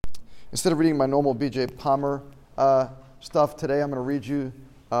Instead of reading my normal B.J. Palmer stuff today, I'm going to read you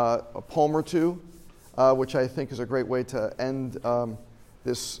a poem or two, which I think is a great way to end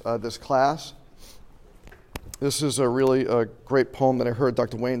this class. This is a really great poem that I heard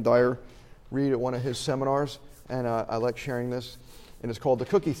Dr. Wayne Dyer read at one of his seminars, and I like sharing this, and it's called The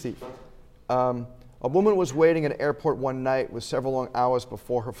Cookie Thief. A woman was waiting at an airport one night with several long hours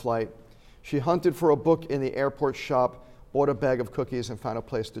before her flight. She hunted for a book in the airport shop, bought a bag of cookies, and found a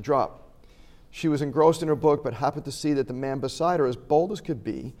place to drop. She was engrossed in her book, but happened to see that the man beside her, as bold as could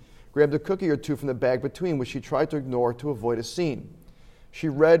be, grabbed a cookie or two from the bag between, which she tried to ignore to avoid a scene. She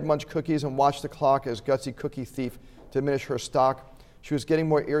read, munched cookies, and watched the clock as gutsy cookie thief diminish her stock. She was getting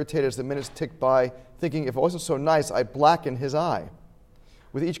more irritated as the minutes ticked by, thinking, if it wasn't so nice, I'd blacken his eye.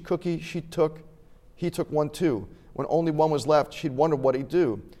 With each cookie he took one too. When only one was left, she'd wondered what he'd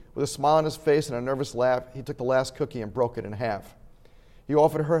do. With a smile on his face and a nervous laugh, he took the last cookie and broke it in half. He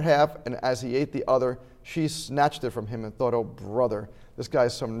offered her half, and as he ate the other, she snatched it from him and thought, oh, brother, this guy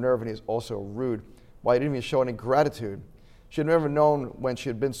has some nerve and he's also rude. Why, he didn't even show any gratitude. She had never known when she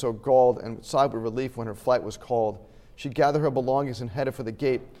had been so galled and sighed with relief when her flight was called. She gathered her belongings and headed for the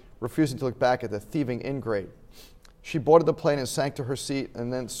gate, refusing to look back at the thieving ingrate. She boarded the plane and sank to her seat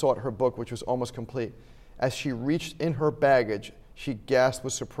and then sought her book, which was almost complete. As she reached in her baggage, she gasped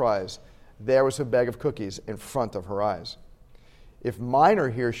with surprise. There was a bag of cookies in front of her eyes. If mine are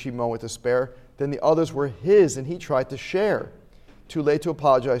here, she moaned with despair, then the others were his, and he tried to share. Too late to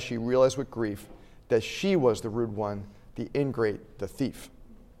apologize, she realized with grief that she was the rude one, the ingrate, the thief.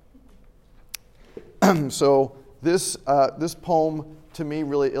 So this poem, to me,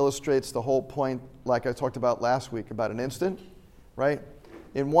 really illustrates the whole point, like I talked about last week, about an instant, right?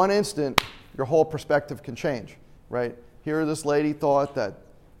 In one instant, your whole perspective can change, right? Here this lady thought that,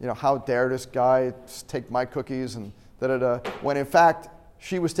 how dare this guy take my cookies and da-da-da, when in fact,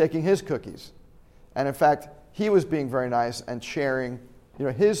 she was taking his cookies. And in fact, he was being very nice and sharing,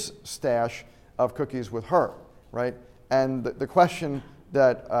 his stash of cookies with her, right? And the question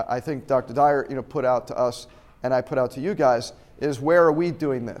that I think Dr. Dyer, put out to us and I put out to you guys is, where are we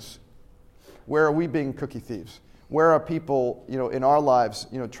doing this? Where are we being cookie thieves? Where are people, in our lives,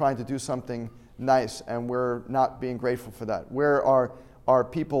 trying to do something nice and we're not being grateful for that? Where are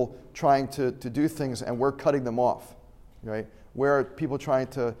people trying to do things and we're cutting them off, right? Where are people trying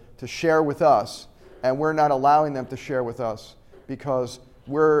to share with us and we're not allowing them to share with us because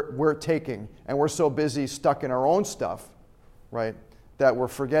we're taking and we're so busy stuck in our own stuff, right, that we're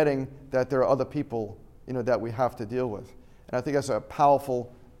forgetting that there are other people, that we have to deal with. And I think that's a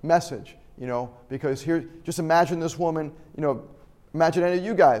powerful message, because here, just imagine this woman, imagine any of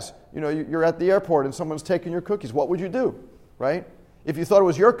you guys, you're at the airport and someone's taking your cookies. What would you do, right? If you thought it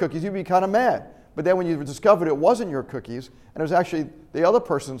was your cookies, you'd be kind of mad. But then when you discovered it wasn't your cookies, and it was actually the other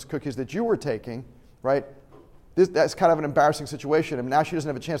person's cookies that you were taking, right? That's kind of an embarrassing situation, and now she doesn't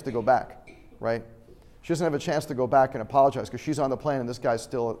have a chance to go back, right? She doesn't have a chance to go back and apologize because she's on the plane and this guy's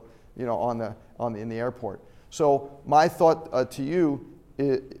still, in the airport. So my thought to you,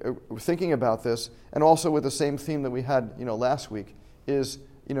 thinking about this, and also with the same theme that we had, last week, is,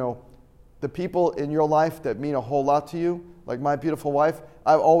 the people in your life that mean a whole lot to you, like my beautiful wife,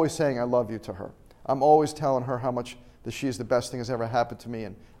 I'm always saying I love you to her. I'm always telling her how much that she's the best thing that's ever happened to me,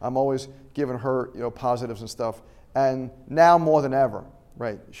 and I'm always giving her, positives and stuff. And now more than ever,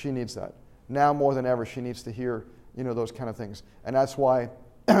 right, she needs that. Now more than ever, she needs to hear, those kind of things. And that's why,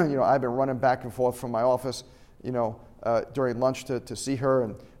 I've been running back and forth from my office, during lunch to see her,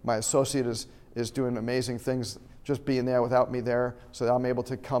 and my associate is doing amazing things, just being there without me there, so that I'm able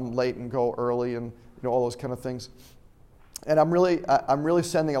to come late and go early, and all those kind of things. And I'm really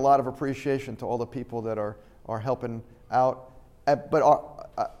sending a lot of appreciation to all the people that are helping out. But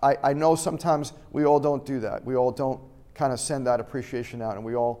I know sometimes we all don't do that. We all don't kind of send that appreciation out, and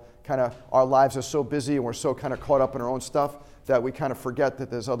we all kind of, our lives are so busy and we're so kind of caught up in our own stuff that we kind of forget that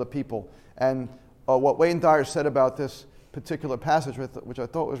there's other people. And what Wayne Dyer said about this particular passage, which I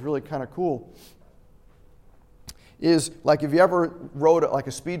thought was really kind of cool, is like if you ever rode like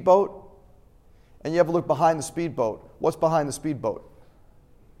a speedboat and you ever look behind the speedboat, what's behind the speedboat?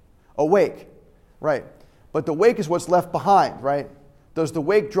 A wake, right? But the wake is what's left behind, right? Does the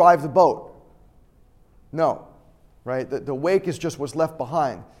wake drive the boat? No, right? The wake is just what's left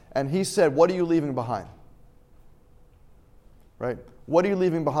behind. And he said, what are you leaving behind? Right? What are you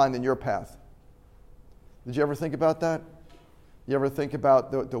leaving behind in your path? Did you ever think about that? You ever think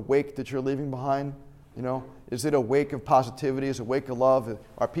about the wake that you're leaving behind? Is it a wake of positivity? Is it a wake of love?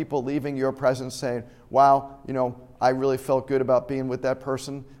 Are people leaving your presence saying, wow, I really felt good about being with that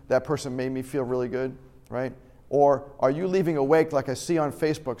person. That person made me feel really good, right? Or are you leaving awake like I see on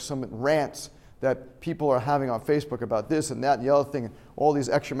Facebook, some rants that people are having on Facebook about this and that and the other thing, and all these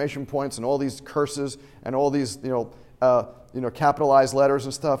exclamation points and all these curses and all these capitalized letters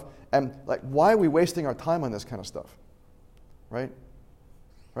and stuff. And like, why are we wasting our time on this kind of stuff? Right?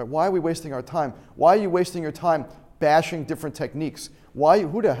 Why are we wasting our time? Why are you wasting your time bashing different techniques?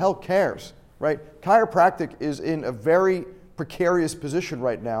 Who the hell cares? Right? Chiropractic is in a very precarious position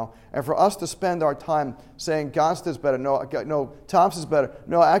right now, and for us to spend our time saying Gonstad's better, no, Thompson's better,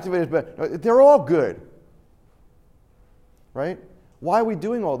 no, Activator's better, no, they're all good. Right? Why are we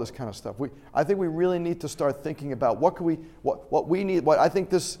doing all this kind of stuff? I think we really need to start thinking about what we need. What I think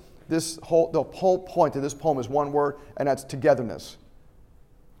the whole point of this poem is one word, and that's togetherness.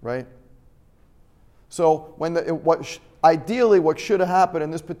 Right? So ideally what should have happened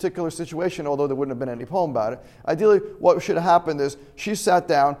in this particular situation, although there wouldn't have been any poem about it, ideally what should have happened is she sat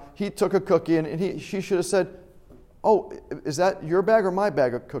down, he took a cookie, and she should have said, "Oh, is that your bag or my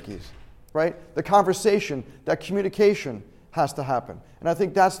bag of cookies?" Right? The conversation, that communication has to happen. And I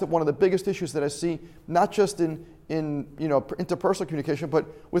think that's one of the biggest issues that I see, not just in interpersonal communication, but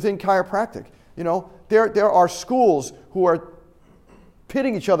within chiropractic. There are schools who are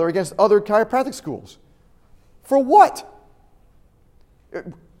pitting each other against other chiropractic schools. For what?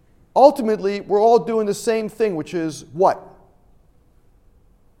 Ultimately, we're all doing the same thing, which is what?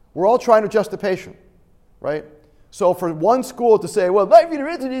 We're all trying to adjust the patient, right? So for one school to say, well, life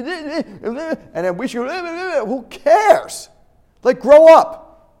university, and then we should, who cares? Like, grow up.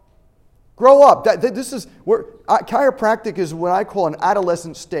 Grow up. Chiropractic is what I call an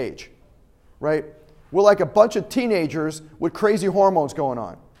adolescent stage, right? We're like a bunch of teenagers with crazy hormones going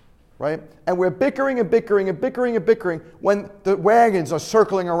on, right? And we're bickering and bickering and bickering and bickering when the wagons are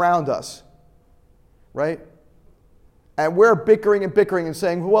circling around us, right? And we're bickering and bickering and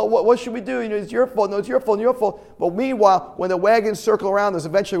saying, well, what should we do? It's your fault. No, it's your fault. Your fault. But meanwhile, when the wagons circle around us,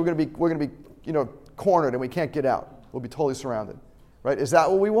 eventually we're going to be cornered and we can't get out. We'll be totally surrounded, right? Is that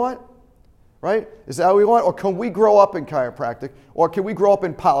what we want? Right? Is that what we want? Or can we grow up in chiropractic? Or can we grow up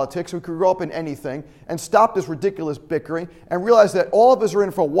in politics? We could grow up in anything and stop this ridiculous bickering and realize that all of us are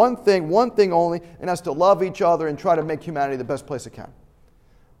in for one thing only, and that's to love each other and try to make humanity the best place it can.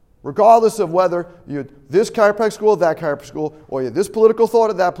 Regardless of whether you're this chiropractic school, that chiropractic school, or you're this political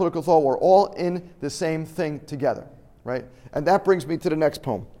thought or that political thought, we're all in the same thing together, right? And that brings me to the next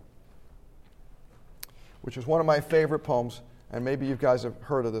poem, which is one of my favorite poems, and maybe you guys have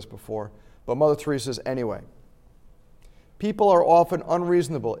heard of this before. But Mother Teresa says, anyway, people are often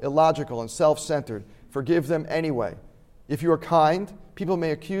unreasonable, illogical, and self-centered. Forgive them anyway. If you are kind, people may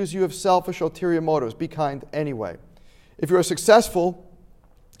accuse you of selfish, ulterior motives. Be kind anyway. If you are successful,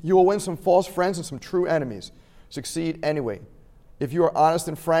 you will win some false friends and some true enemies. Succeed anyway. If you are honest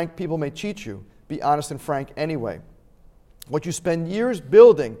and frank, people may cheat you. Be honest and frank anyway. What you spend years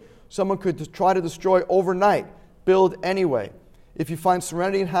building, someone could try to destroy overnight. Build anyway. If you find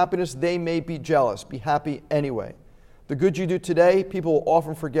serenity and happiness, they may be jealous. Be happy anyway. The good you do today, people will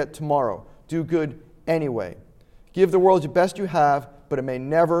often forget tomorrow. Do good anyway. Give the world the best you have, but it may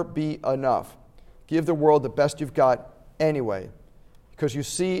never be enough. Give the world the best you've got anyway. Because you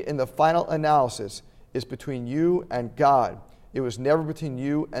see, in the final analysis, it's between you and God. It was never between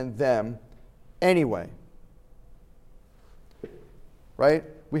you and them anyway. Right?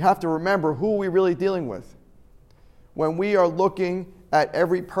 We have to remember who we're really dealing with. When we are looking at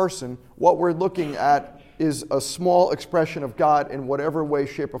every person, what we're looking at is a small expression of God in whatever way,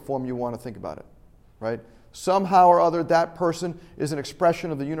 shape, or form you want to think about it, right? Somehow or other, that person is an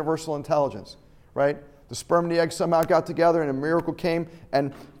expression of the universal intelligence, right? The sperm and the egg somehow got together and a miracle came,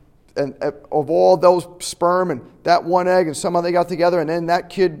 and of all those sperm and that one egg, and somehow they got together, and then that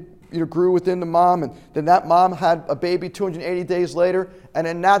kid grew within the mom, and then that mom had a baby 280 days later, and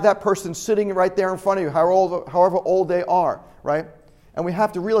then now that person's sitting right there in front of you, however old they are, right? And we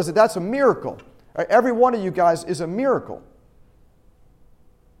have to realize that that's a miracle. Right? Every one of you guys is a miracle.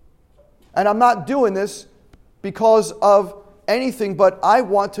 And I'm not doing this because of anything, but I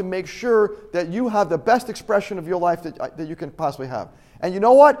want to make sure that you have the best expression of your life that you can possibly have. And you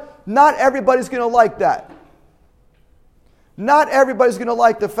know what? Not everybody's going to like that. Not everybody's going to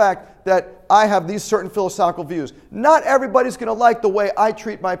like the fact that I have these certain philosophical views. Not everybody's going to like the way I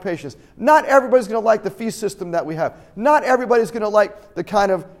treat my patients. Not everybody's going to like the fee system that we have. Not everybody's going to like the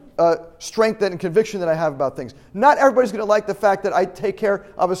kind of strength and conviction that I have about things. Not everybody's going to like the fact that I take care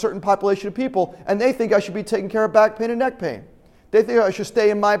of a certain population of people and they think I should be taking care of back pain and neck pain. They think I should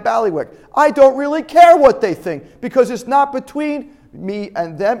stay in my ballywick. I don't really care what they think because it's not between me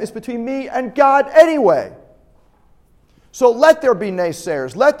and them. It's between me and God anyway. So let there be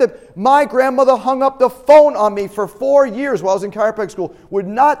naysayers. My grandmother hung up the phone on me for 4 years while I was in chiropractic school, would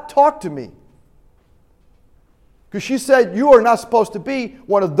not talk to me. Because she said, you are not supposed to be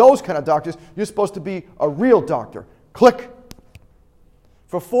one of those kind of doctors. You're supposed to be a real doctor. Click.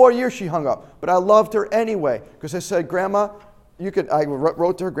 For 4 years she hung up. But I loved her anyway. Because I said, Grandma, I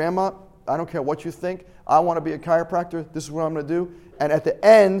wrote to her, Grandma, I don't care what you think. I want to be a chiropractor. This is what I'm going to do. And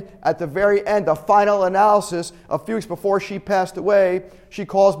at the very end, the final analysis, a few weeks before she passed away, she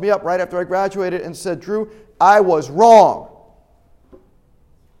calls me up right after I graduated and said, Drew, I was wrong.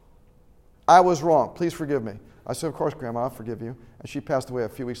 I was wrong. Please forgive me. I said, of course, Grandma, I'll forgive you. And she passed away a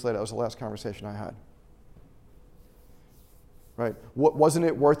few weeks later. That was the last conversation I had. Right? Wasn't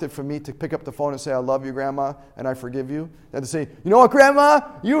it worth it for me to pick up the phone and say, I love you, Grandma, and I forgive you? And to say, you know what, Grandma?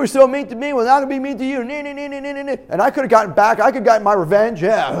 You were so mean to me. Well, I'm going to be mean to you. And I could have gotten back. I could have gotten my revenge.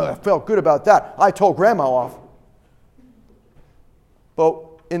 Yeah, I felt good about that. I told Grandma off. But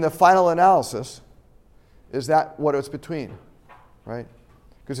in the final analysis, is that what it's between? Right?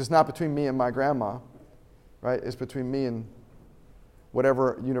 Because it's not between me and my grandma. Right? It's between me and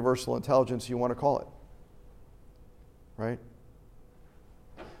whatever universal intelligence you want to call it. Right?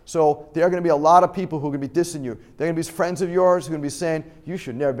 So there are going to be a lot of people who are going to be dissing you. There are going to be friends of yours who are going to be saying, you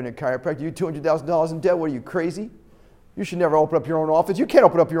should never have been a chiropractor. You're $200,000 in debt. What are you, crazy? You should never open up your own office. You can't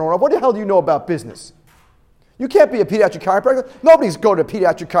open up your own office. What the hell do you know about business? You can't be a pediatric chiropractor. Nobody's going to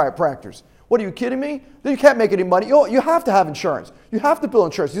pediatric chiropractors. What, are you kidding me? You can't make any money. You have to have insurance. You have to bill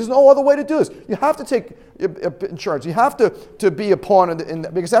insurance. There's no other way to do this. You have to take insurance. You have to be a pawn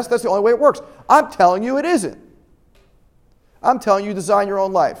because that's the only way it works. I'm telling you it isn't. I'm telling you, design your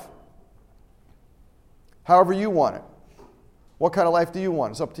own life. However you want it. What kind of life do you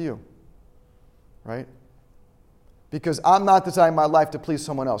want? It's up to you. Right? Because I'm not designing my life to please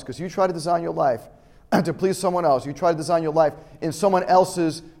someone else. Because you try to design your life to please someone else. You try to design your life in someone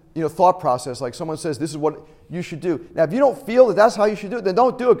else's thought process. Like someone says, this is what you should do. Now, if you don't feel that that's how you should do it, then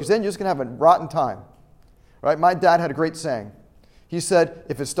don't do it. Because then you're just going to have a rotten time. Right? My dad had a great saying. He said,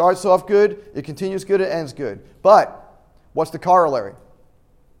 if it starts off good, it continues good, it ends good. But what's the corollary?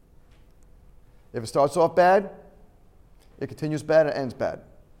 If it starts off bad, it continues bad and ends bad.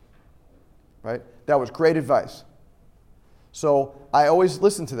 Right? That was great advice. So I always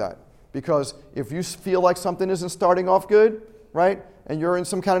listen to that. Because if you feel like something isn't starting off good, right, and you're in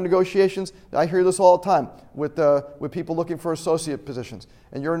some kind of negotiations, I hear this all the time with people looking for associate positions.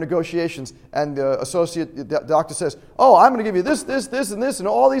 And you're in negotiations, and the doctor says, oh, I'm going to give you this, and this, and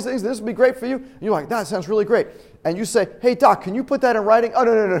all these things. This will be great for you. And you're like, that sounds really great. And you say, hey, doc, can you put that in writing? Oh,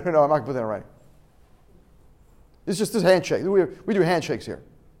 no, I'm not going to put that in writing. It's just this handshake. We do handshakes here.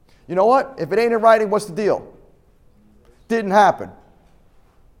 You know what? If it ain't in writing, what's the deal? Didn't happen.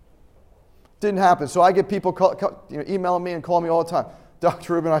 Didn't happen. So I get people emailing me and calling me all the time.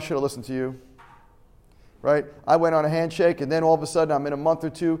 Dr. Rubin, I should have listened to you. Right? I went on a handshake, and then all of a sudden I'm in a month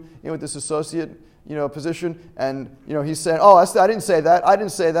or two with this associate position, and he's saying, oh, I didn't say that. I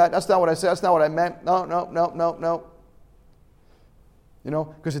didn't say that. That's not what I said. That's not what I meant. No.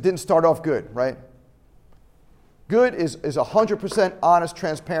 Because it didn't start off good, right? Good is 100% honest,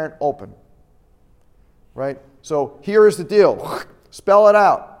 transparent, open. Right? So here is the deal. Spell it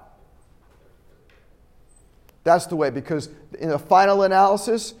out. That's the way, because in the final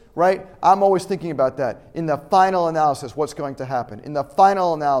analysis, right, I'm always thinking about that. In the final analysis, what's going to happen? In the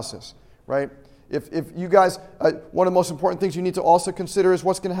final analysis, right? If you guys, one of the most important things you need to also consider is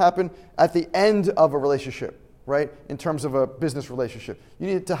what's going to happen at the end of a relationship, right, in terms of a business relationship. You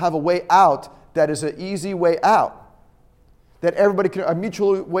need to have a way out that is an easy way out, that everybody can, a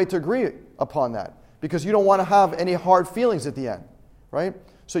mutual way to agree upon that, because you don't want to have any hard feelings at the end, right?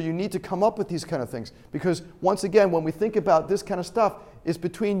 So you need to come up with these kind of things. Because once again, when we think about this kind of stuff, it's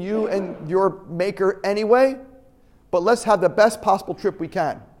between you and your maker anyway. But let's have the best possible trip we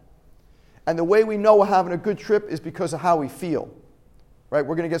can. And the way we know we're having a good trip is because of how we feel. Right?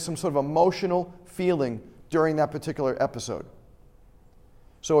 We're going to get some sort of emotional feeling during that particular episode.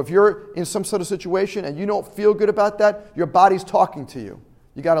 So if you're in some sort of situation and you don't feel good about that, your body's talking to you.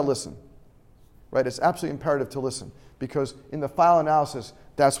 You got to listen. Right? It's absolutely imperative to listen. Because in the final analysis,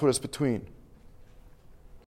 that's what it's between.